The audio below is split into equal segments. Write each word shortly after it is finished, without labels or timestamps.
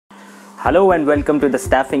Hello and welcome to the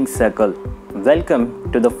Staffing Circle.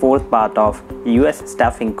 Welcome to the fourth part of US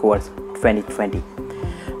Staffing Course 2020.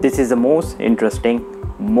 This is the most interesting,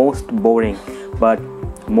 most boring, but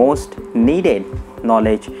most needed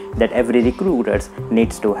knowledge that every recruiter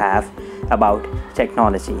needs to have about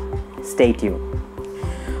technology. Stay tuned.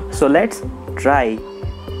 So let's try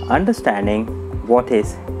understanding what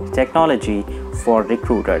is technology for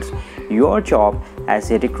recruiters. Your job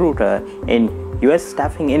as a recruiter in US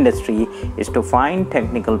staffing industry is to find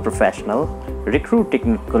technical professionals, recruit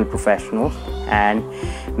technical professionals, and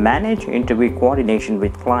manage interview coordination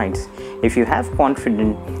with clients. If you have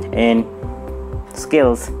confidence in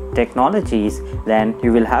skills, technologies, then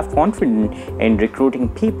you will have confidence in recruiting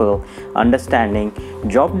people, understanding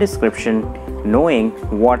job description, knowing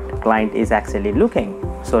what client is actually looking.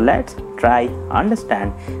 So let's try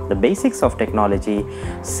understand the basics of technology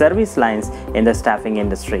service lines in the staffing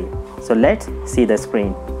industry. So let's see the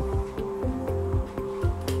screen.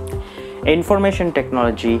 Information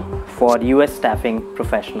technology for US staffing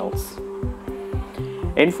professionals.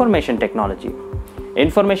 Information technology.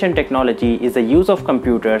 Information technology is the use of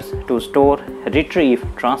computers to store, retrieve,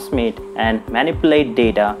 transmit, and manipulate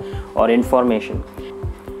data or information.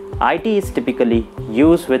 IT is typically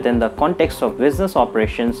used within the context of business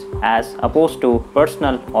operations as opposed to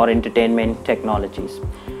personal or entertainment technologies.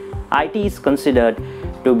 IT is considered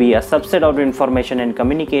to be a subset of information and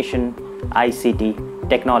communication (ICT)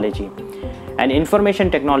 technology. An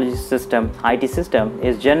information technology system (IT system)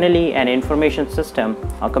 is generally an information system,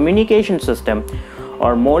 a communication system,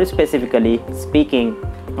 or more specifically speaking,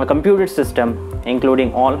 a computer system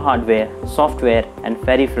including all hardware, software, and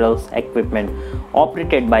peripherals equipment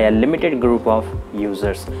operated by a limited group of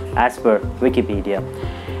users, as per Wikipedia.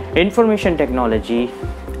 Information technology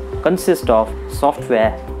consists of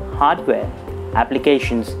software, hardware,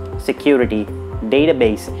 applications, security,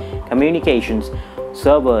 database, communications,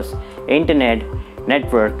 servers, internet,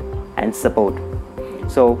 network, and support.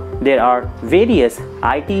 So there are various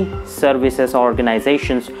IT services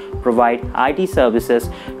organizations provide IT services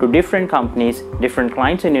to different companies, different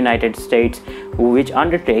clients in the United States, which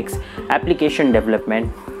undertakes application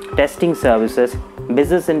development, testing services,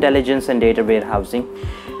 business intelligence and data warehousing,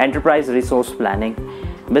 enterprise resource planning,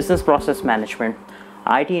 business process management,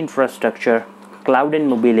 IT infrastructure, cloud and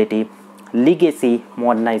mobility, legacy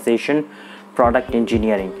modernization, product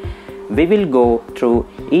engineering. We will go through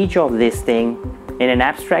each of these things in an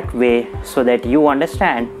abstract way so that you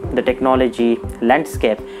understand the technology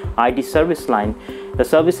landscape, IT service line, the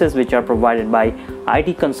services which are provided by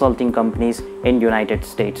IT consulting companies in United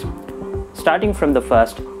States. Starting from the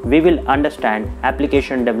first, we will understand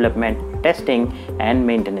application development, testing, and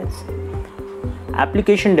maintenance.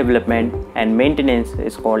 Application development and maintenance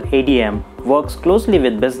is called ADM, works closely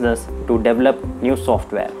with business to develop new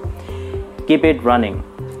software, keep it running,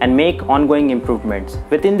 and make ongoing improvements.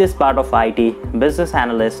 Within this part of IT, business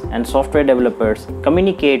analysts and software developers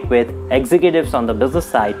communicate with executives on the business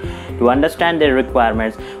side to understand their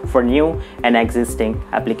requirements for new and existing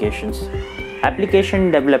applications. Application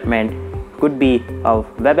development could be a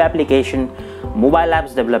web application, mobile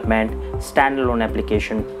apps development, standalone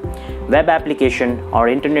application. Web application or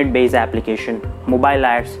internet-based application. Mobile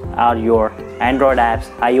apps are your Android apps,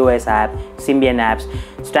 iOS app, Symbian apps.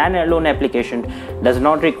 Standalone application does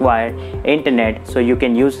not require internet, so you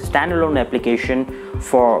can use standalone application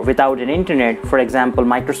for without an internet. For example,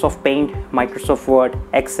 Microsoft Paint, Microsoft Word,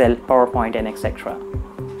 Excel, PowerPoint, and etc.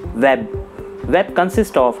 Web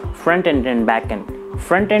consists of front-end and back-end.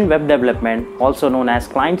 Front-end web development, also known as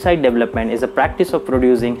client-side development, is a practice of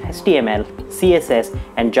producing HTML, CSS,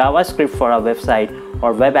 and JavaScript for a website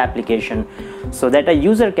or web application so that a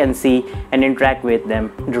user can see and interact with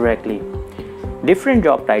them directly. Different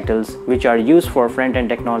job titles which are used for front-end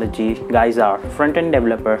technology guys are front-end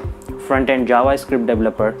developer, front-end JavaScript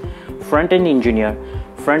developer, front-end engineer,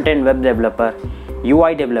 front-end web developer,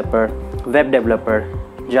 UI developer, web developer,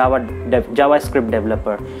 JavaScript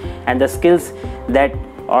developer, and the skills that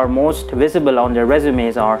are most visible on their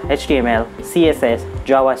resumes are HTML, CSS,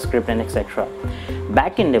 JavaScript, and etc.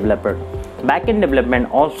 Backend developer. Backend development,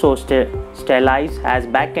 also stylized as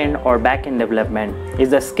backend or backend development,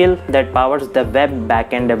 is the skill that powers the web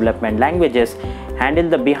backend development languages, handle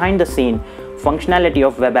the behind-the-scene functionality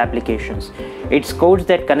of web applications. It's codes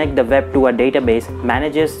that connect the web to a database,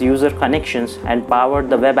 manages user connections, and power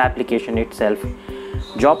the web application itself.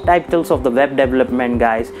 Job titles of the web development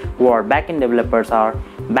guys who are backend developers are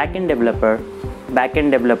backend developer,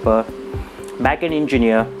 backend developer, backend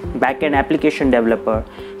engineer, backend application developer,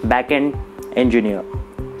 backend engineer.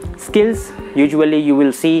 Skills usually you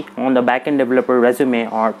will see on the backend developer resume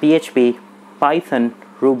are PHP, Python,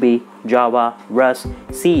 Ruby, Java, Rust,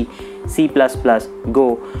 C, C++,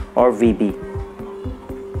 Go, or VB.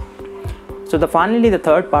 So finally the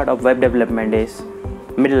third part of web development is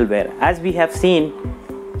middleware. As we have seen,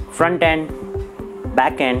 front end,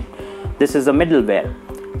 back end, this is a middleware.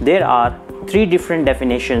 There are three different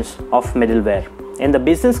definitions of middleware. In the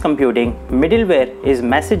business computing, middleware is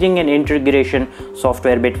messaging and integration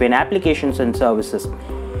software between applications and services.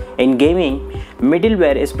 In gaming,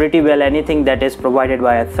 middleware is pretty well anything that is provided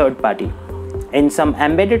by a third party. In some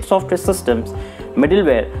embedded software systems,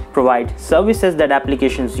 middleware provides services that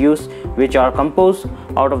applications use, which are composed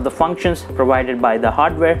out of the functions provided by the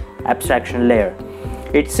hardware abstraction layer.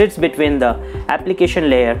 It sits between the application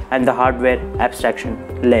layer and the hardware abstraction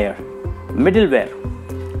layer. Middleware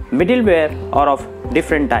are of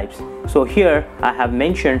different types. So here I have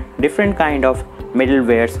mentioned different kind of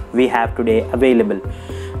middlewares we have today available.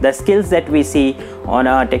 The skills that we see on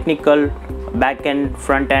a technical back-end,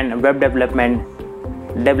 front-end web development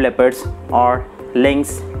developers are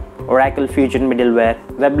Lynx, Oracle Fusion middleware,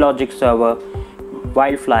 WebLogic server,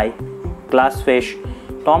 Wildfly, Glassfish,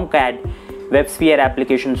 Tomcat, WebSphere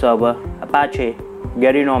application server, Apache,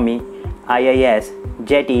 Garinomi, Aiyaz,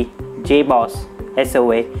 Jetty, JBoss,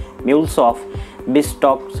 SOA, MuleSoft,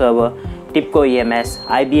 BizTalk server, TIBCO EMS,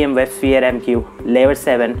 IBM WebSphere MQ, Layer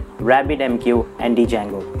 7, RabbitMQ, and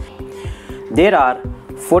Django. There are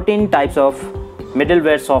 14 types of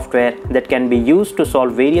middleware software that can be used to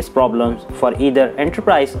solve various problems for either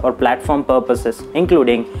enterprise or platform purposes,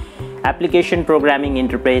 including application programming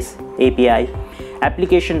interface (API),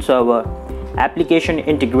 application server, application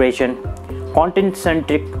integration,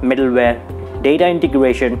 content-centric middleware, data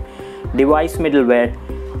integration, device middleware,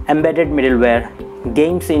 embedded middleware,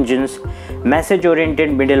 games engines, message-oriented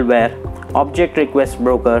middleware, object request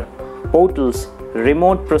broker, portals,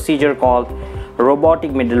 remote procedure call,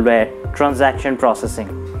 robotic middleware, transaction processing.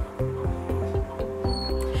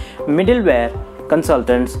 Middleware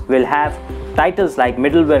consultants will have titles like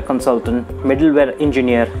middleware consultant, middleware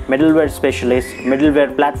engineer, middleware specialist,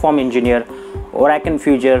 middleware platform engineer, Oracle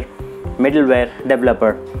Fusion middleware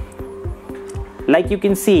developer. Like you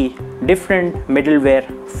can see, different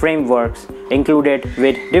middleware frameworks included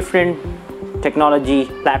with different technology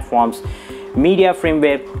platforms. Media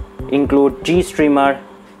framework include GStreamer,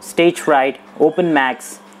 StageFright,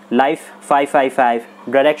 OpenMax, Life 555,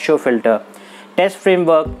 Direct Show Filter. Test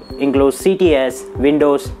framework includes CTS,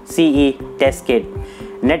 Windows, CE, TestKit.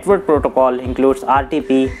 Network protocol includes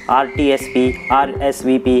RTP, RTSP,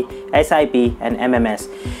 RSVP, SIP, and MMS.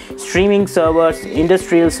 Streaming servers,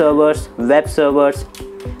 industrial servers, web servers,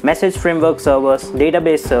 message framework servers,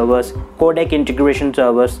 database servers, codec integration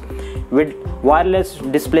servers, with wireless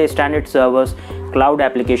display standard servers, cloud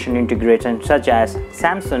application integration such as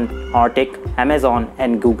Samsung, Arctic, Amazon,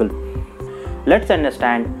 and Google. Let's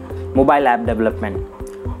understand mobile app development.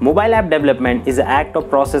 Mobile app development is an act or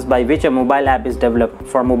process by which a mobile app is developed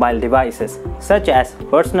for mobile devices, such as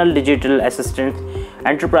personal digital assistants,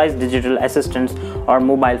 enterprise digital assistants, or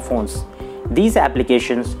mobile phones. These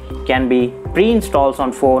applications can be pre-installed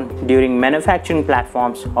on phone during manufacturing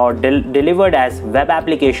platforms or delivered as web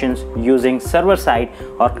applications using server-side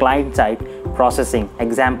or client-side processing,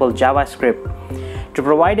 example JavaScript, to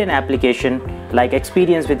provide an application like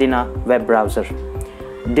experience within a web browser.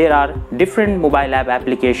 There are different mobile app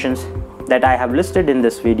applications that I have listed in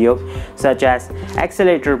this video, such as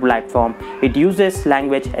Accelerator platform. It uses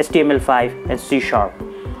language HTML5 and C#.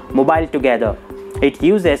 Mobile Together. It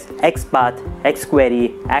uses XPath,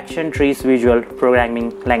 XQuery, Action Trees Visual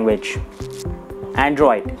Programming Language.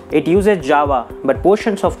 Android. It uses Java, but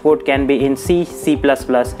portions of code can be in C, C++,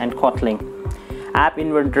 and Kotlin. App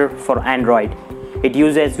Inventor for Android. It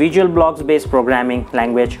uses Visual Blocks based programming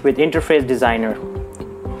language with Interface Designer.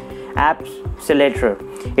 App Accelerator.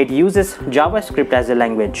 It uses JavaScript as a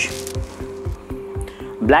language.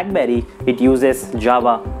 BlackBerry. It uses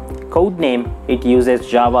Java. Codename. It uses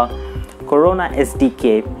Java. Corona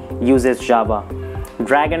SDK uses Java.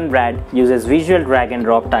 Dragonbrad uses Visual Drag and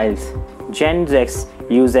Drop tiles. GenX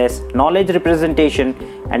uses knowledge representation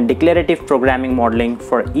and declarative programming modeling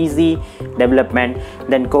for easy development.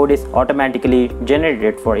 Then code is automatically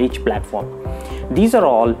generated for each platform. These are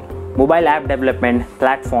all mobile app development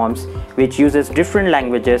platforms which uses different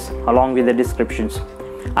languages along with the descriptions.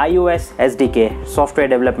 iOS SDK, Software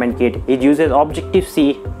Development Kit, it uses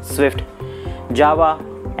Objective-C, Swift. Java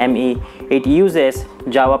ME, it uses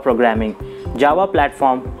Java programming. Java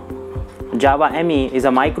platform, Java ME is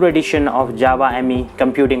a micro edition of Java ME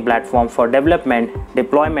computing platform for development,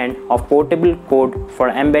 deployment of portable code for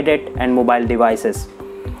embedded and mobile devices.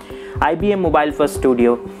 IBM Mobile First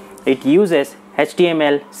Studio, it uses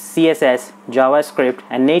HTML, CSS, JavaScript,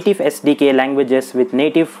 and native SDK languages with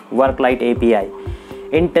native Work-Lite API.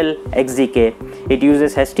 Intel XDK, it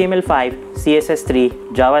uses HTML5,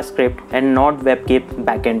 CSS3, JavaScript, and Node WebKit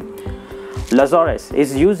backend. Lazarus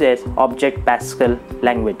uses Object Pascal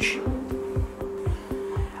language.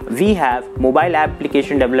 We have mobile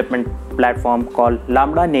application development platform called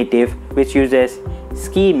Lambda Native, which uses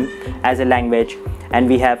Scheme as a language, and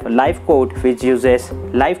we have LiveCode, which uses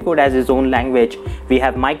LiveCode as its own language. We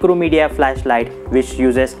have Micromedia Flashlight, which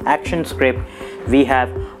uses ActionScript. We have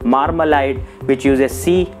Marmalade, which uses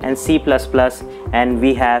C and C++, and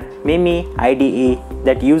we have Mimi IDE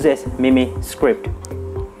that uses Mimi script.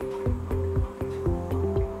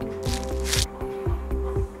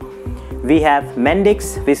 We have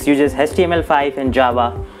Mendix, which uses HTML5 and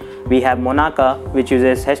Java. We have Monaca, which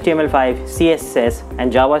uses HTML5, CSS,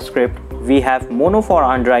 and JavaScript. We have Mono for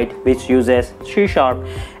Android, which uses C#,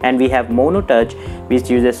 and we have MonoTouch,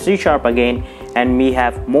 which uses C# again, and we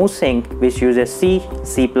have MoSync, which uses C,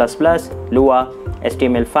 C++, Lua,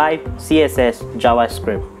 HTML5, CSS,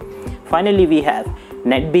 JavaScript. Finally, we have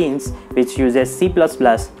NetBeans, which uses C++,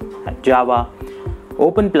 Java,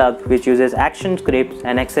 OpenPlug, which uses ActionScript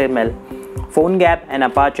and XML, PhoneGap and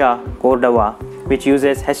Apache Cordova, which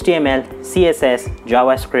uses HTML, CSS,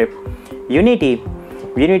 JavaScript.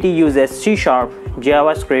 Unity uses C#,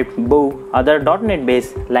 JavaScript, Boo, other .NET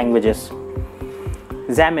based languages.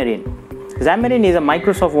 Xamarin is a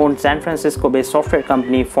Microsoft-owned San Francisco-based software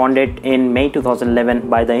company founded in May 2011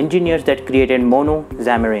 by the engineers that created Mono,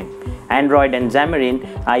 Xamarin, Android, and Xamarin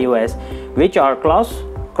iOS, which are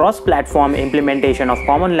cross-platform implementation of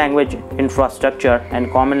common language infrastructure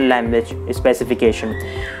and common language specification.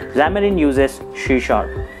 Xamarin uses C#.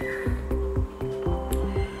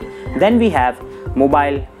 Then we have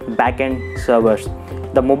mobile backend servers.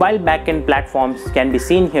 The mobile backend platforms can be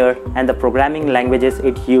seen here and the programming languages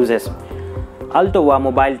it uses. Altova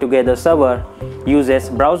Mobile Together Server uses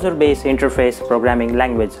browser-based interface programming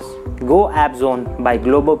languages. Go App Zone by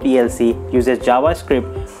Globo PLC uses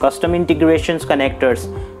JavaScript, custom integrations connectors,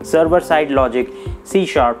 server-side logic, C#,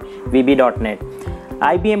 VB.NET.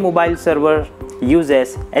 IBM Mobile Server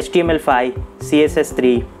uses HTML5,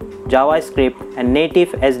 CSS3, JavaScript, and native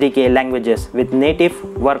SDK languages with native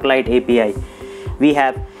Work-Lite API. We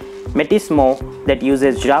have Metismo that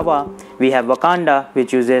uses Java. We have Wakanda,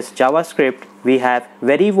 which uses JavaScript. We have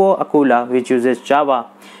Verivo Akula, which uses Java.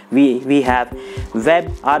 We have Web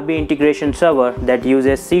RB Integration Server that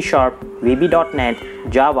uses C#, VB.NET,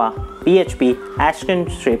 Java, PHP,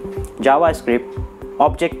 ActionScript, JavaScript,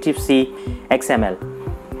 Objective-C, XML.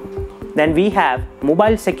 Then we have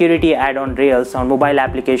mobile security add-on Rails on mobile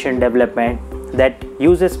application development that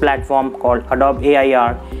uses platform called Adobe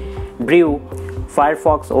AIR, Brew,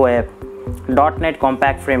 Firefox OS, .NET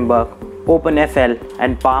Compact Framework, OpenFL,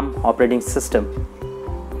 and Palm operating system.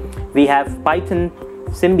 We have Python,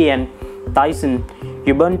 Symbian, Tyson,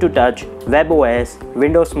 Ubuntu Touch, WebOS,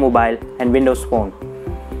 Windows Mobile, and Windows Phone.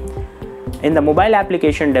 In the mobile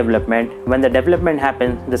application development, when the development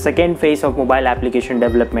happens, the second phase of mobile application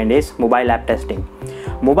development is mobile app testing.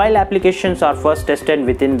 Mobile applications are first tested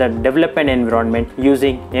within the development environment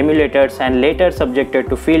using emulators and later subjected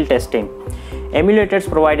to field testing. Emulators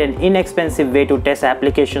provide an inexpensive way to test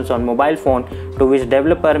applications on mobile phone to which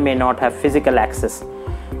developer may not have physical access.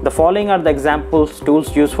 The following are the examples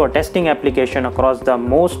tools used for testing application across the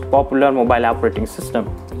most popular mobile operating system.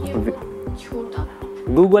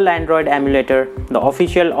 Google Android Emulator, the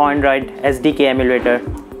official Android SDK emulator,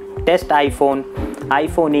 Test iPhone,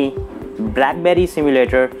 iPhone E, BlackBerry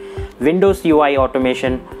Simulator, Windows UI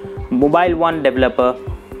Automation, Mobile One Developer,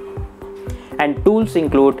 and tools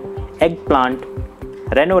include Eggplant,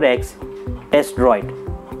 Renorex, TestDroid.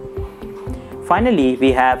 Finally,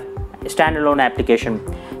 we have standalone application.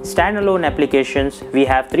 Standalone applications, we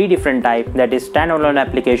have three different types, that is standalone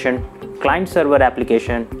application, client-server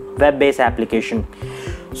application, web-based application.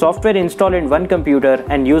 Software installed in one computer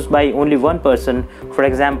and used by only one person, for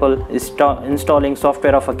example, installing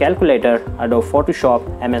software of a calculator, Adobe Photoshop,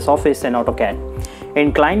 MS Office, and AutoCAD.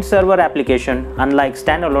 In client-server application, unlike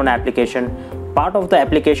standalone application, part of the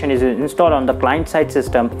application is installed on the client-side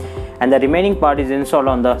system and the remaining part is installed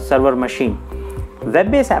on the server machine.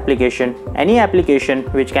 Web-based application, any application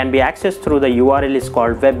which can be accessed through the URL is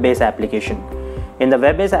called web-based application. In the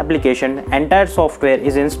web-based application, entire software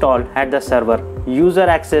is installed at the server. User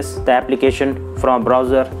access the application from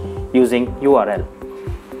browser using URL.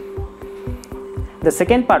 The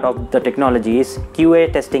second part of the technology is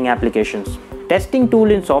QA testing applications. Testing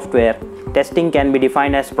tool in software. Testing can be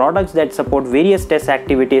defined as products that support various test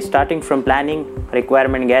activities starting from planning,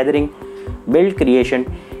 requirement gathering, build creation,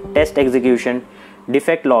 test execution,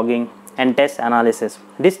 defect logging, and test analysis.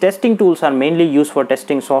 These testing tools are mainly used for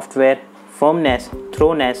testing software, firmness,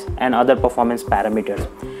 thoroughness, and other performance parameters.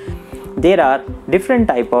 There are different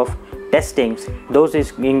types of testings. Those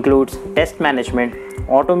includes test management,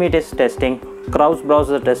 automated testing,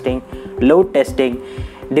 cross-browser testing, load testing,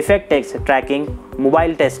 defect tracking,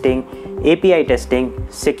 mobile testing, API testing,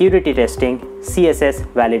 security testing, CSS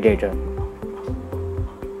validator.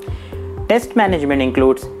 Test management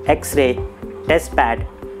includes X-ray, TestPad,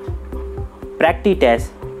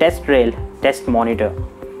 PractiTest, TestRail, Test Monitor.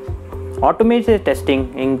 Automated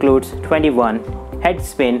testing includes 21,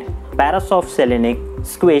 Headspin, Parasoft Selenic,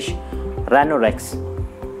 Squish, Ranorex.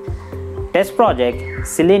 Test Project,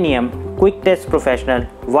 Selenium, Quick Test Professional,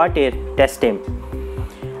 Vatir, Testim.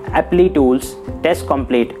 Apply Tools, Test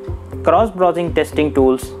Complete. Cross-browsing testing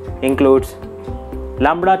tools includes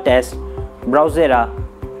Lambda Test, Browsera.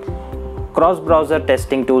 Cross-browser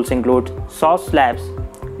testing tools include Sauce Labs,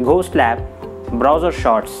 Ghost Lab, Browser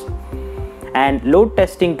Shots. And load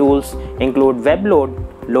testing tools include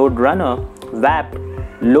WebLoad, Load Runner, WAP,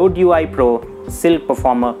 Load UI Pro, Silk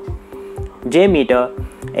Performer, JMeter,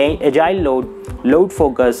 Agile Load, Load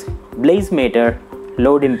Focus, BlazeMeter,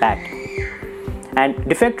 Load Impact. And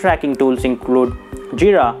defect tracking tools include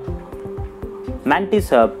Jira, Mantis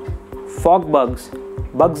Hub, Fogbugs,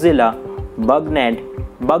 Bugzilla, Bugnet,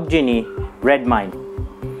 Buggenie, Redmine.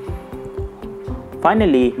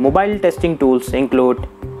 Finally, mobile testing tools include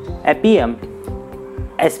Appium,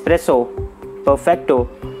 Espresso, Perfecto,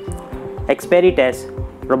 Experitest,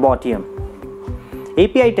 Robotium.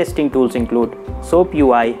 API testing tools include Soap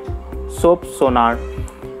UI, Soap Sonar,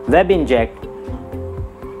 WebInject,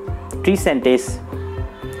 Tricentis.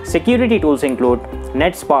 Security tools include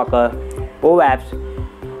NetSparker,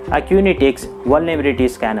 OWASP, Acunetics, Vulnerability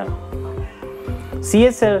Scanner.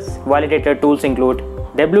 CSS validator tools include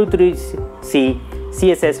W3C,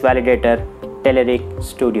 CSS Validator, Telerik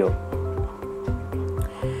Studio.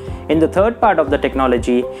 In the third part of the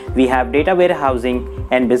technology, we have data warehousing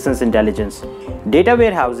and business intelligence. Data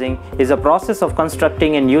warehousing is a process of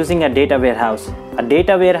constructing and using a data warehouse. A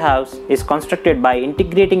data warehouse is constructed by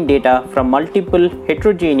integrating data from multiple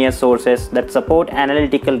heterogeneous sources that support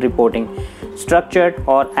analytical reporting, structured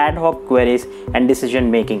or ad hoc queries, and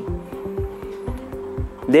decision making.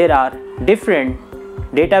 There are different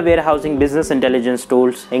data warehousing business intelligence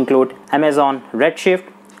tools include Amazon Redshift,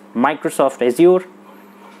 Microsoft Azure,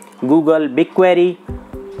 Google BigQuery,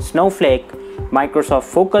 Snowflake, Microsoft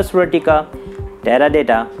Focus Vertica,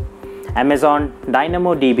 Teradata, Amazon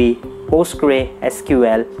DynamoDB,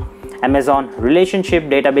 PostgreSQL, Amazon Relationship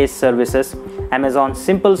Database Services, Amazon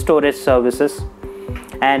Simple Storage Services,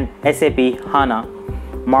 and SAP HANA,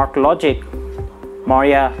 MarkLogic,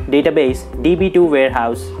 Maria Database, DB2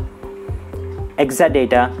 Warehouse,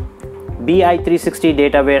 Exadata, BI360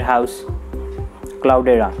 Data Warehouse,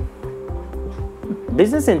 Cloudera.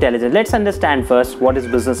 Business intelligence. Let's understand first what is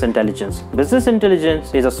business intelligence. Business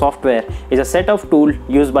intelligence is a software, is a set of tools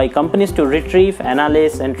used by companies to retrieve,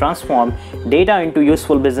 analyze, and transform data into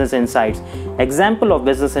useful business insights. Example of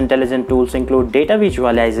business intelligence tools include data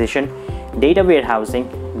visualization, data warehousing,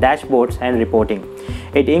 dashboards, and reporting.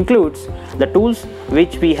 It includes the tools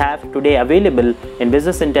which we have today available in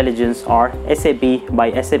business intelligence are SAP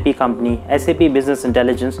by SAP Company, SAP Business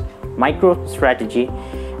Intelligence, MicroStrategy,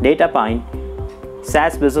 DataPine,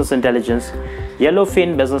 SAS Business Intelligence,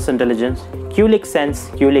 Yellowfin Business Intelligence, Qlik Sense,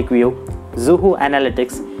 Qlik View, Zuhu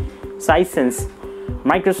Analytics, Sisense,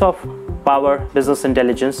 Microsoft Power Business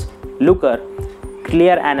Intelligence, Looker,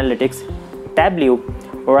 Clear Analytics, Tableau,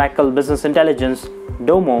 Oracle Business Intelligence,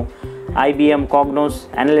 Domo, IBM Cognos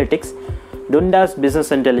Analytics, Dundas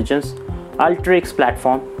Business Intelligence, Alteryx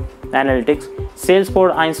Platform Analytics,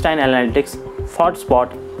 Salesforce Einstein Analytics,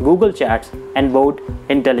 ThoughtSpot, Google Charts, and Board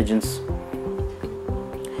Intelligence.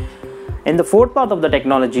 In the fourth part of the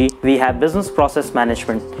technology, we have business process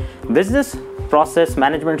management. Business process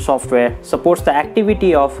management software supports the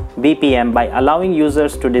activity of BPM by allowing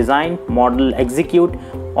users to design, model, execute,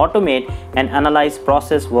 automate, and analyze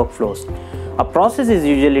process workflows. A process is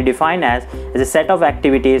usually defined as a set of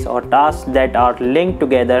activities or tasks that are linked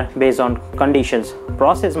together based on conditions.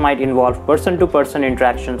 Process might involve person-to-person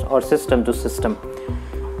interactions or system-to-system.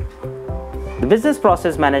 The business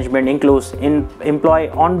process management includes employee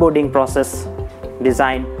onboarding process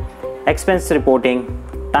design, expense reporting,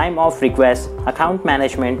 time of request, account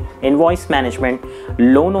management, invoice management,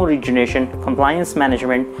 loan origination, compliance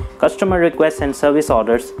management, customer requests and service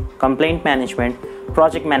orders, complaint management,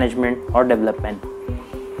 project management, or development.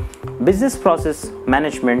 Business process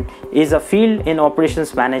management is a field in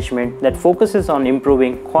operations management that focuses on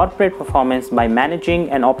improving corporate performance by managing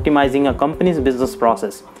and optimizing a company's business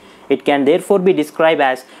process. It can therefore be described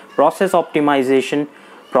as process optimization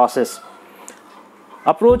process.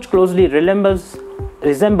 Approach closely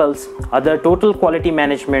resembles other total quality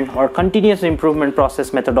management or continuous improvement process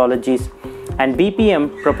methodologies, and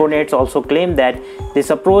BPM proponents also claim that this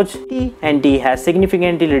approach T&T has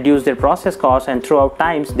significantly reduced their process costs and throughout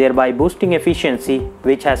times, thereby boosting efficiency,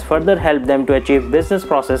 which has further helped them to achieve business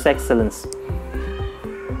process excellence.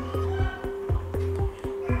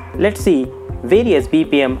 Let's see various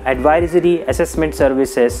BPM advisory assessment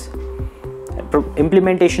services,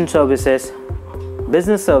 implementation services,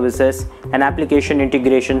 business services, and application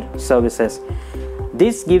integration services.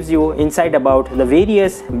 This gives you insight about the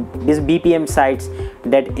various BPM sites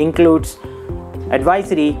that includes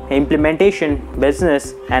advisory, implementation,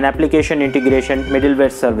 business, and application integration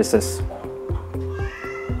middleware services.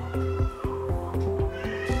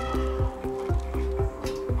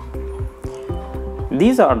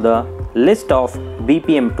 These are the list of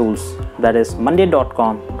BPM tools, that is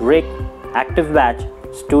Monday.com, Rick,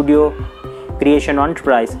 ActiveBatch, Studio, Creation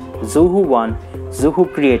Enterprise, Zoho One,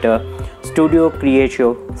 Zoho Creator, Studio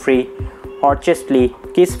Creatio Free, Orchestly,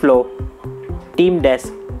 Kissflow,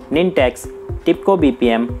 TeamDesk, Nintex, Tipco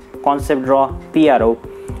BPM, ConceptDraw, PRO,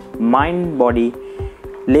 MindBody,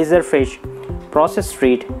 Laserfish, Process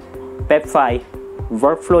Street, Pepfy,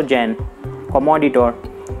 WorkflowGen, Commoditor,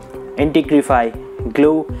 Integrify,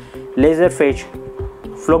 Glue, Laserfish,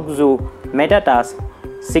 Fluxzoo, Metatask,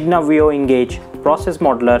 Signavio Engage, Process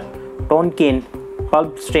Modeler, Tonkin,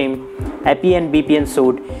 Pulpstream, Appian BPM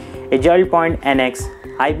Suite, AgilePoint NX,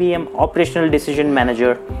 IBM Operational Decision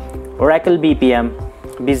Manager, Oracle BPM,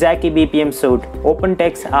 Bizaki BPM Suite,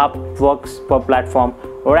 OpenText AppWorks per Platform,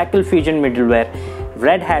 Oracle Fusion Middleware,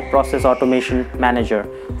 Red Hat Process Automation Manager,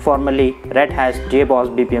 formerly Red Hat JBoss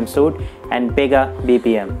BPM Suite, and Pega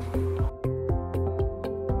BPM.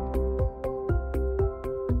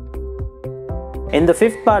 In the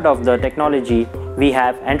fifth part of the technology, we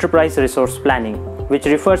have enterprise resource planning, which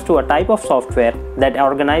refers to a type of software that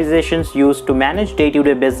organizations use to manage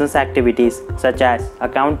day-to-day business activities such as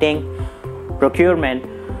accounting, procurement,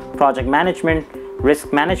 project management,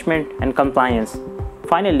 risk management, and compliance.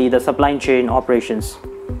 Finally, the supply chain operations.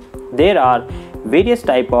 There are various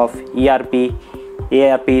types of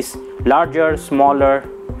ERPs, larger, smaller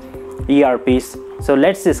ERPs. So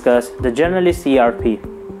let's discuss the generalist ERP.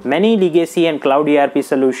 Many legacy and cloud ERP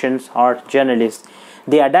solutions are generalists.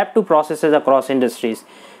 They adapt to processes across industries.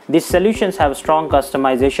 These solutions have strong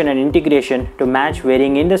customization and integration to match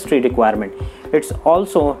varying industry requirements. It's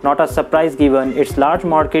also not a surprise given its large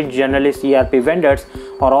market generalist ERP vendors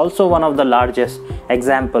are also one of the largest.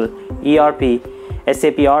 Example, ERP,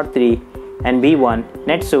 SAP R3 and B1,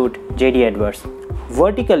 NetSuite, JD Edwards.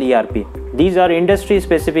 Vertical ERP. These are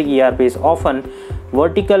industry-specific ERPs. Often,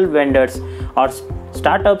 vertical vendors are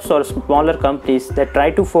startups or smaller companies that try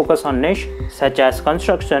to focus on niche such as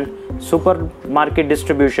construction, supermarket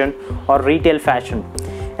distribution, or retail fashion.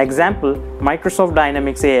 Example, Microsoft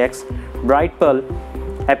Dynamics AX, Brightpearl,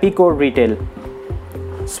 Epicor Retail.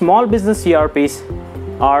 Small business ERPs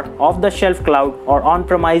are off-the-shelf cloud or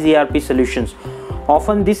on-premise ERP solutions.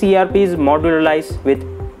 Often this ERP is modularized with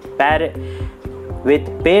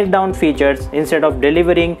pared-down features instead of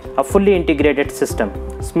delivering a fully integrated system.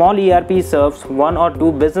 Small ERP serves one or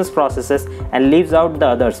two business processes and leaves out the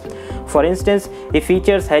others. For instance, it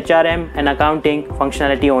features HRM and accounting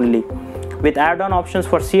functionality only, with add-on options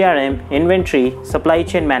for CRM, inventory, supply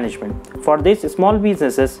chain management. For these small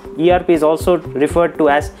businesses, ERP is also referred to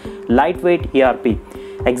as lightweight ERP.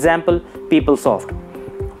 Example, PeopleSoft.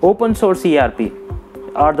 Open source ERP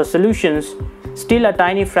are the solutions, still a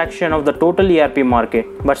tiny fraction of the total ERP market,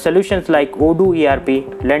 but solutions like Odoo ERP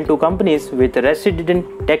lend to companies with resident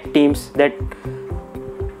tech teams that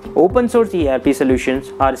open source ERP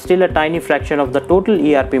solutions are still a tiny fraction of the total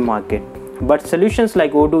ERP market, but solutions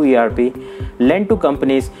like Odoo ERP lend to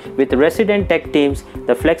companies with resident tech teams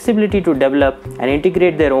the flexibility to develop and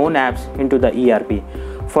integrate their own apps into the ERP.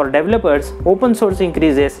 For developers, open source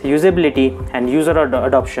increases usability and user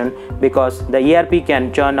adoption because the ERP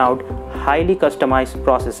can churn out highly customized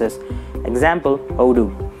processes. Example, Odoo.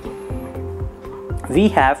 We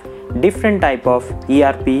have different type of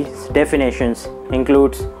ERP definitions,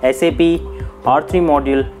 includes SAP, R3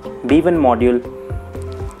 module, B1 module.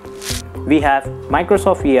 We have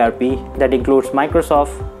Microsoft ERP that includes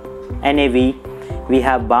Microsoft NAV. We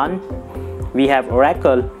have BAN. We have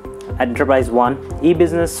Oracle, Enterprise One,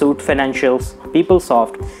 e-business suite financials,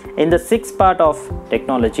 PeopleSoft. In the sixth part of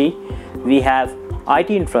technology, we have IT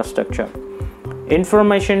infrastructure.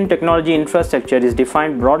 Information technology infrastructure is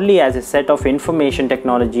defined broadly as a set of information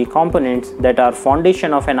technology components that are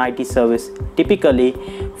foundation of an IT service, typically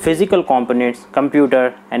physical components,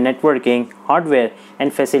 computer and networking, hardware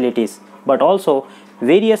and facilities, but also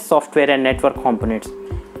various software and network components.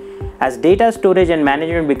 As data storage and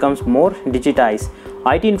management becomes more digitized,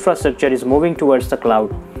 IT infrastructure is moving towards the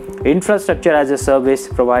cloud. Infrastructure as a service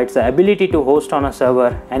provides the ability to host on a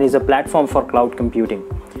server and is a platform for cloud computing.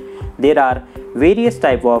 There are various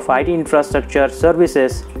types of IT infrastructure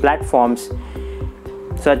services platforms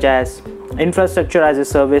such as infrastructure as a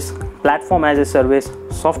service, platform as a service,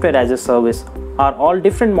 software as a service are all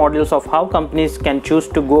different models of how companies can choose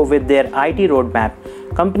to go with their IT roadmap.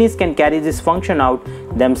 Companies can carry this function out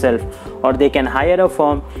themselves, or they can hire a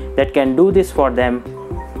firm that can do this for them.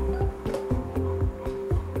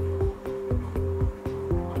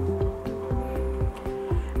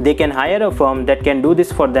 They can hire a firm that can do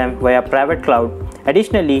this for them via private cloud.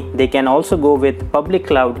 Additionally, they can also go with public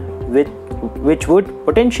cloud, which would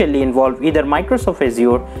potentially involve either Microsoft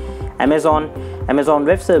Azure, Amazon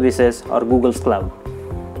Web Services, or Google's cloud.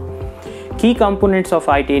 Key components of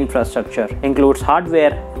IT infrastructure includes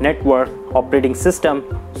hardware, network, operating system,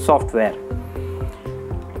 software.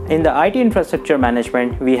 In the IT infrastructure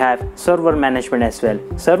management, we have server management as well.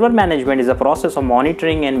 Server management is a process of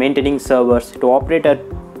monitoring and maintaining servers to operate at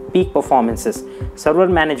peak performances. Server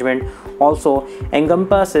management also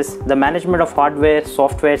encompasses the management of hardware,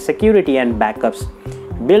 software, security and backups.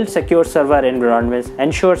 Build secure server environments,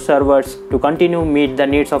 ensure servers to continue meet the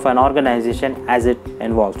needs of an organization as it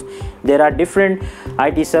evolves. There are different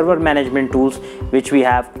IT server management tools which we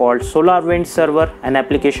have called SolarWinds Server and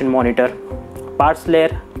Application Monitor,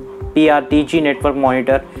 Parslayer, PRTG Network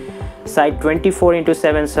Monitor, Site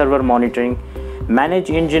 24/7 Server Monitoring,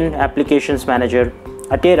 Manage Engine Applications Manager,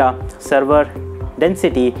 Atera, Server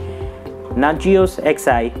Density, Nagios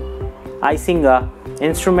XI, Isinga,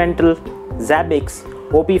 Instrumental, Zabbix,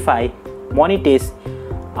 OP5, Monites,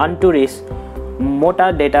 Anturis,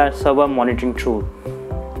 Metadata Server Monitoring Tool.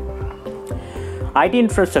 IT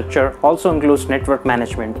infrastructure also includes network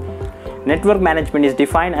management. Network management is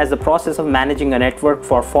defined as the process of managing a network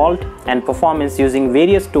for fault and performance using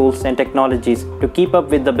various tools and technologies to keep up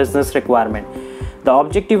with the business requirement. The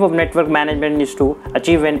objective of network management is to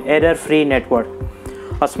achieve an error-free network.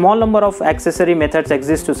 A small number of accessory methods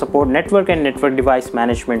exist to support network and network device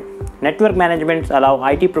management. Network management allows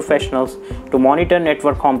IT professionals to monitor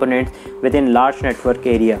network components within large network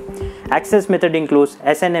area. Access method includes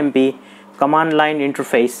SNMP, command line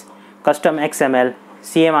interface, custom XML,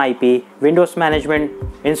 CMIP, Windows management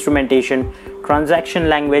instrumentation, transaction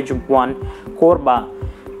language 1, Corba,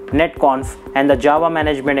 netconf, and the Java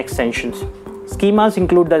management extensions. Schemas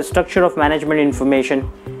include the structure of management information,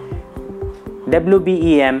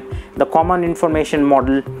 WBEM, the Common Information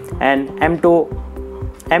Model, and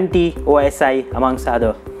MTOSI, amongst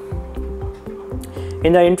others.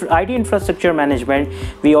 In the IT infrastructure management,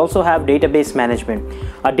 we also have database management.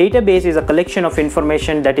 A database is a collection of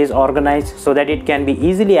information that is organized so that it can be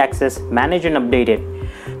easily accessed, managed, and updated.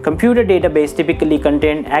 Computer database typically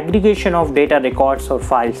contain aggregation of data records or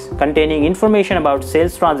files containing information about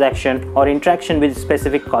sales transaction or interaction with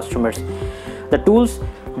specific customers. The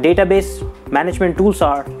database management tools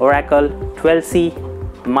are Oracle, 12c,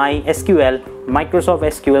 MySQL, Microsoft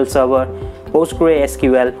SQL Server,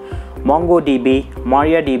 PostgreSQL, MongoDB,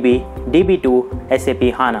 MariaDB, DB2,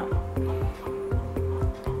 SAP HANA.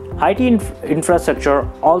 IT infrastructure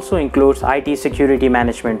also includes IT security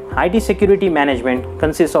management. IT security management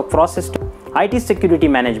consists of processes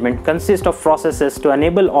to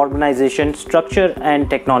enable organization structure and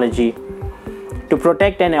technology to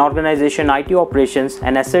protect an organization IT operations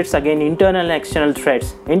and assets against internal and external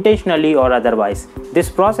threats, intentionally or otherwise. These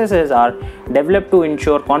processes are developed to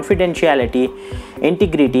ensure confidentiality,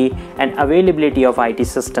 integrity, and availability of IT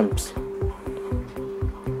systems.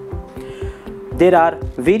 There are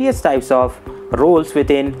various types of roles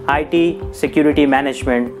within IT security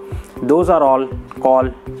management. Those are all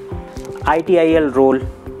called ITIL role,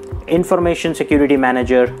 Information Security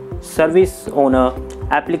Manager, Service Owner,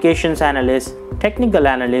 Applications Analyst, Technical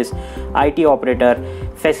Analyst, IT Operator,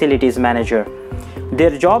 Facilities Manager.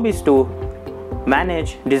 Their job is to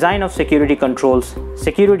manage design of security controls,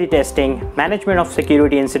 security testing, management of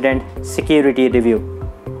security incident, security review.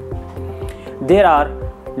 There are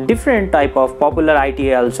different type of popular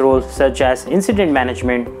ITILs roles such as incident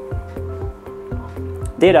management.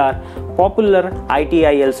 There are popular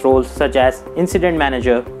ITILs roles such as incident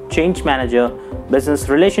manager, change manager, business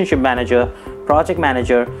relationship manager, project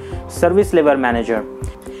manager, service level manager.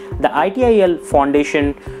 The ITIL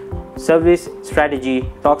foundation Service strategy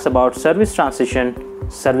talks about service transition,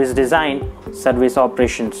 service design, service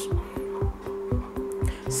operations.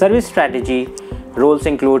 Service strategy roles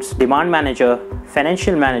includes demand manager,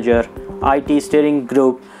 financial manager, IT steering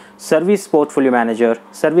group, service portfolio manager,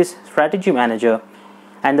 service strategy manager,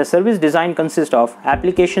 and the service design consists of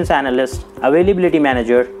applications analyst, availability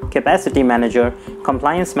manager, capacity manager,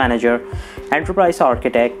 compliance manager, enterprise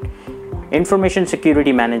architect, information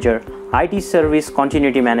security manager, IT service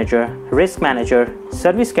continuity manager, risk manager,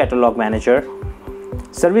 service catalog manager,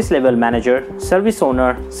 service level manager, service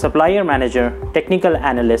owner, supplier manager, technical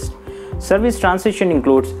analyst. Service transition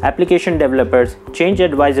includes application developers, change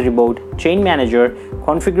advisory board, change manager,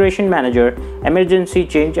 configuration manager, emergency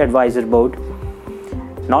change advisory board,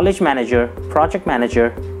 knowledge manager, project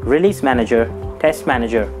manager, release manager, test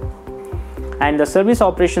manager. And the service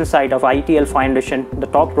operations side of ITL Foundation, the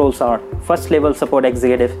top roles are first level support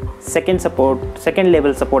executive, second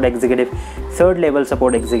level support executive, third level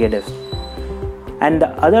support executive. And the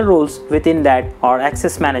other roles within that are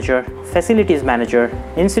access manager, facilities manager,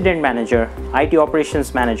 incident manager, IT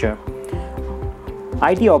operations manager,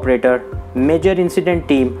 IT operator, major incident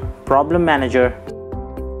team, problem manager,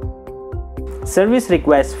 service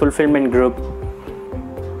request fulfillment group.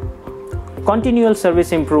 Continual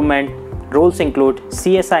service improvement roles include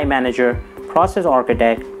CSI manager, process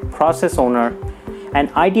architect, process owner, and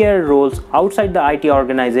ITR roles outside the IT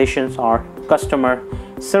organizations are customer,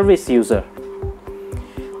 service user.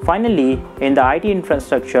 Finally, in the IT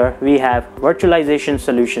infrastructure, we have virtualization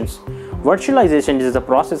solutions. Virtualization is the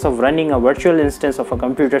process of running a virtual instance of a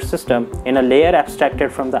computer system in a layer abstracted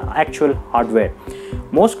from the actual hardware.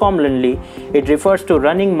 Most commonly, it refers to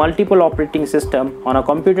running multiple operating systems on a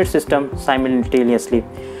computer system simultaneously.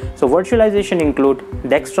 So virtualization include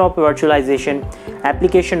desktop virtualization,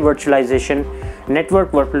 application virtualization,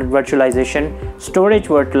 network virtualization, storage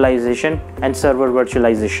virtualization, and server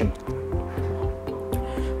virtualization.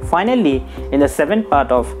 Finally, in the seventh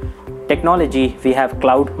part of technology, we have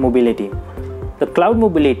cloud mobility. The cloud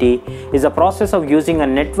mobility is a process of using a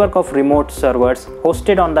network of remote servers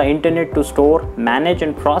hosted on the internet to store, manage,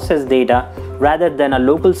 and process data rather than a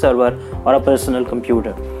local server or a personal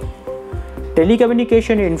computer.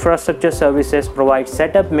 Telecommunication infrastructure services provide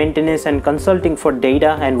setup, maintenance, and consulting for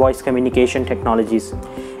data and voice communication technologies.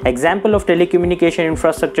 Examples of telecommunication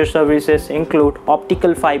infrastructure services include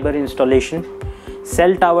optical fiber installation,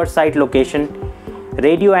 cell tower site location,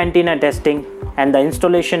 radio antenna testing, and the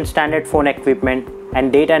installation standard phone equipment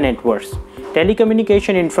and data networks.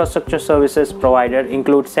 Telecommunication infrastructure services providers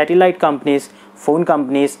include satellite companies, phone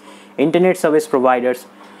companies, internet service providers.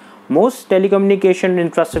 Most telecommunication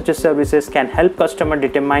infrastructure services can help customers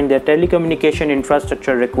determine their telecommunication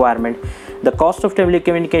infrastructure requirement. The cost of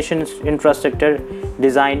telecommunications infrastructure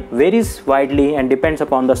design varies widely and depends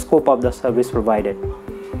upon the scope of the service provided.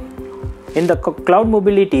 In the cloud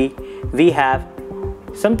mobility, we have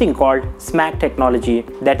something called SMAC technology,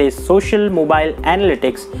 that is social mobile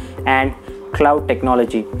analytics and cloud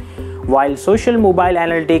technology. While social mobile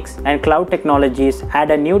analytics and cloud technologies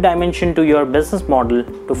add a new dimension to your business model,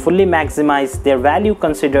 to fully maximize their value,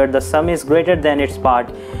 consider the sum is greater than its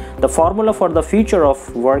part. The formula for the future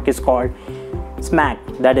of work is called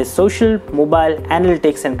SMAC, that is social mobile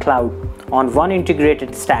analytics and cloud, on one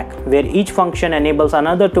integrated stack where each function enables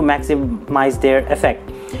another to maximize their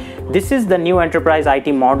effect. This is the new enterprise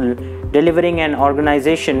IT model, delivering an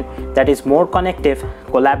organization that is more connective,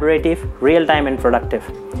 collaborative, real-time, and productive.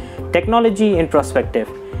 Technology in perspective.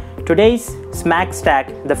 Today's SMAC stack,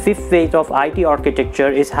 the fifth wave of IT architecture,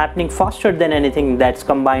 is happening faster than anything that's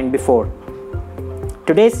combined before.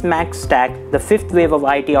 Today's SMAC stack, the fifth wave of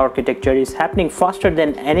IT architecture, is happening faster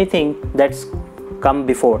than anything that's come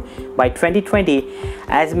before. By 2020,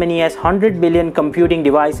 as many as 100 billion computing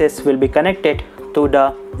devices will be connected to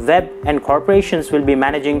the web, and corporations will be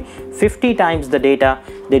managing 50 times the data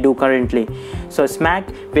they do currently. So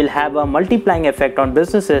SMAC will have a multiplying effect on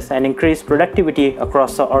businesses and increase productivity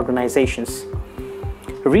across the organizations.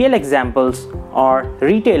 Real examples are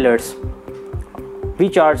retailers,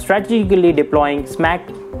 which are strategically deploying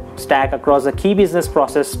SMAC stack across a key business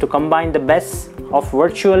process to combine the best of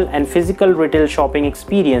virtual and physical retail shopping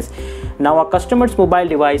experience. Now a customer's mobile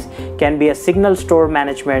device can be a signal store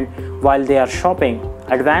management while they are shopping.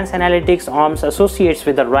 Advanced analytics arms associates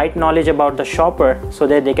with the right knowledge about the shopper so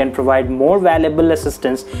that they can provide more valuable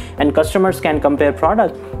assistance, and customers can compare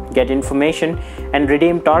products, get information, and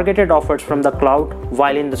redeem targeted offers from the cloud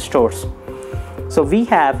while in the stores. So we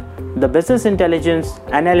have the business intelligence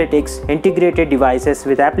analytics integrated devices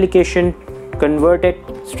with application converted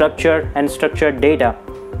structured and structured data.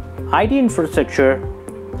 IT infrastructure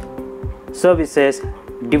services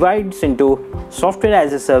divides into software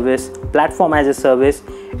as a service, platform as a service,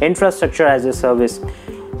 infrastructure as a service.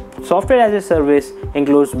 Software as a service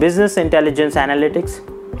includes business intelligence analytics,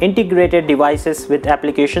 integrated devices with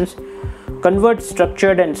applications, convert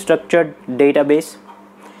structured and structured database,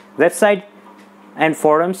 website and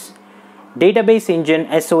forums, database engine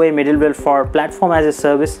SOA middleware for platform as a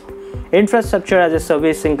service. Infrastructure as a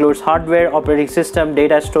service includes hardware, operating system,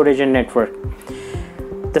 data storage and network.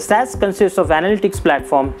 The SaaS consists of analytics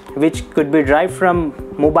platform which could be derived from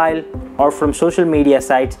mobile or from social media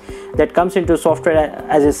sites that comes into software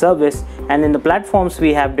as a service, and in the platforms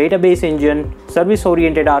we have database engine, service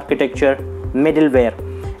oriented architecture, middleware,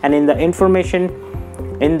 and in the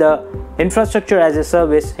infrastructure as a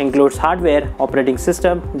service includes hardware, operating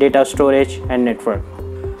system, data storage and network.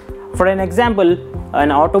 For an example,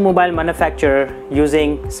 an automobile manufacturer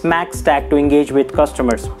using SMAC stack to engage with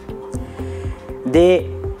customers. They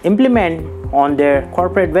implement on their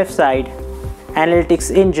corporate website analytics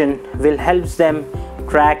engine will help them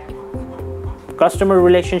track customer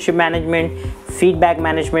relationship management, feedback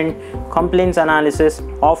management, complaints analysis,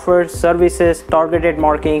 offers, services, targeted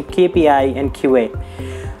marketing, KPI and QA.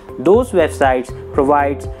 Those websites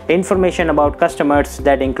provide information about customers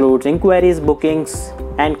that includes inquiries, bookings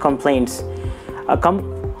and complaints. A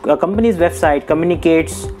company's website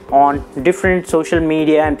communicates on different social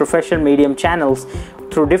media and professional medium channels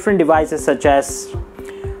through different devices, such as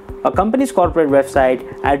a company's corporate website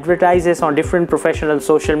advertises on different professional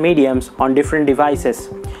social mediums on different devices.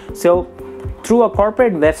 So through a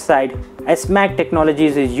corporate website, SMAC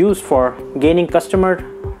technologies is used for gaining customer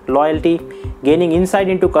loyalty, gaining insight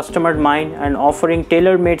into customer mind and offering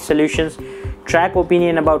tailor-made solutions, track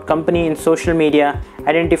opinion about company in social media,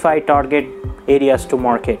 identify target areas to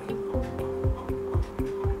market.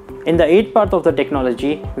 In the eighth part of the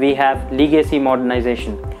technology, we have legacy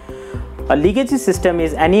modernization. A legacy system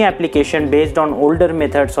is any application based on older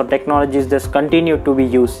methods or technologies that continue to be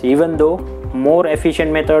used. Even though more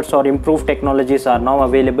efficient methods or improved technologies are now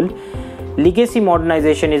available, legacy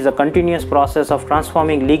modernization is a continuous process of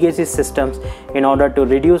transforming legacy systems in order to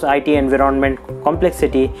reduce IT environment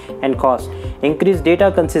complexity and cost, increase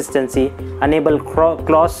data consistency, enable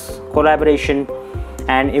cross collaboration,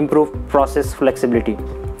 and improve process flexibility.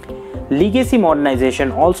 Legacy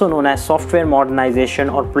modernization, also known as software modernization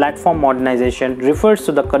or platform modernization, refers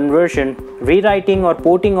to the conversion, rewriting or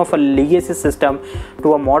porting of a legacy system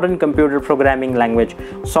to a modern computer programming language,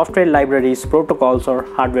 software libraries, protocols or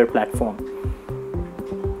hardware platform.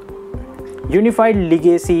 Unified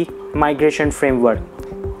Legacy Migration Framework.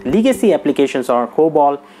 Legacy applications are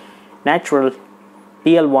COBOL, Natural,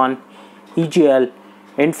 PL1, EGL,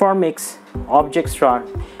 Informix, ObjectStar.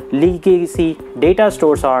 Legacy data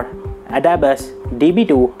stores are Adabas,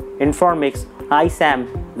 DB2, Informix, ISAM,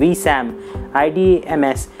 VSAM,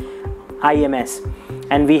 IDMS, IMS,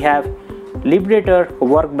 and we have Liberator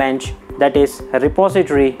Workbench, that is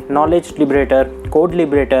repository, knowledge liberator, code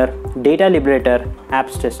liberator, data liberator,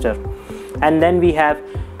 apps tester. And then we have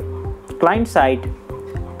client-side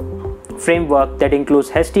framework that includes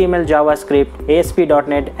HTML, JavaScript,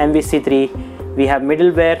 ASP.NET, MVC3. We have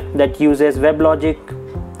middleware that uses WebLogic,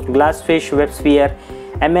 Glassfish, WebSphere,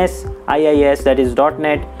 MS, IIS, that is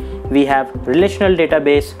 .NET. We have relational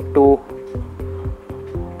database to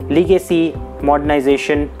legacy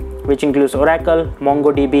modernization, which includes Oracle,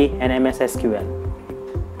 MongoDB, and MS SQL.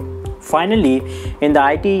 Finally, in the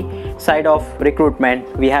IT side of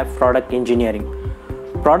recruitment, we have product engineering.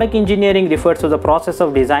 Product engineering refers to the process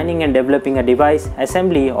of designing and developing a device,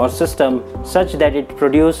 assembly, or system such that it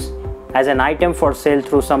produces as an item for sale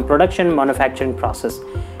through some production manufacturing process.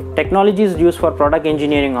 Technologies used for product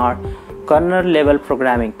engineering are kernel level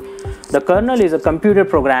programming. The kernel is a computer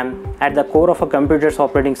program at the core of a computer's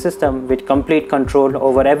operating system with complete control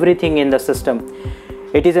over everything in the system.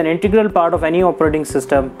 It is an integral part of any operating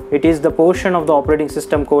system. It is the portion of the operating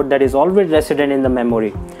system code that is always resident in the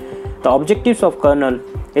memory. The objectives of kernel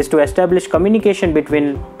is to establish communication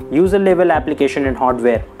between user level application and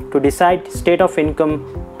hardware, to decide state of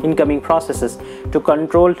incoming processes, to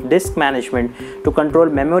control disk management, to control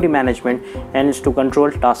memory management, and is to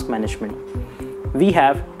control task management. We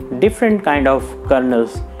have different kind of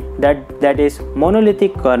kernels, that is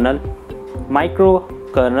monolithic kernel, micro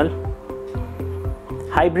kernel,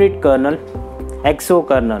 hybrid kernel, exo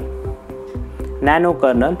kernel, nano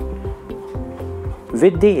kernel.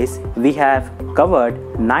 With this, we have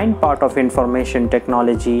covered 9 parts of information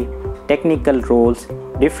technology, technical roles,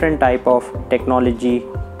 different type of technology,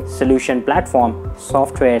 solution platform,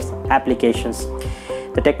 softwares, applications.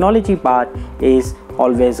 The technology part is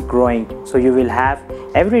always growing, so you will have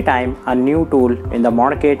every time a new tool in the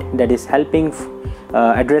market that is helping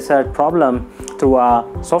address a problem through a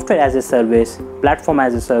software as a service, platform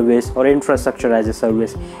as a service, or infrastructure as a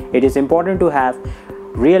service, it is important to have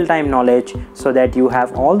real-time knowledge so that you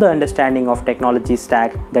have all the understanding of technology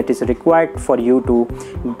stack that is required for you to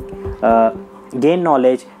gain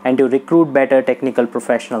knowledge and to recruit better technical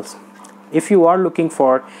professionals. If you are looking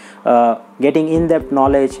for getting in-depth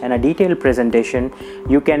knowledge and a detailed presentation,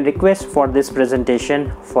 you can request for this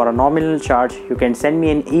presentation for a nominal charge. You can send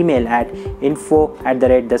me an email at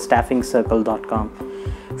info@thestaffingcircle.com.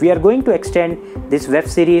 We are going to extend this web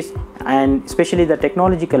series, and especially the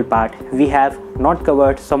technological part. We have not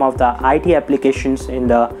covered some of the IT applications in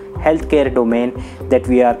the healthcare domain that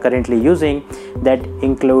we are currently using. That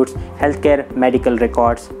includes healthcare medical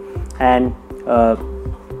records and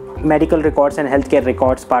healthcare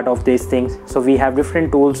records part of these things. So we have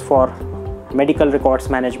different tools for medical records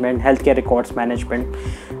management, healthcare records management.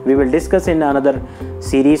 We will discuss in another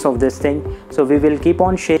series of this thing. So we will keep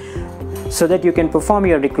on sharing so that you can perform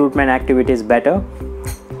your recruitment activities better.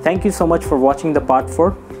 Thank you so much for watching the part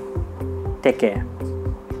 4. Take care.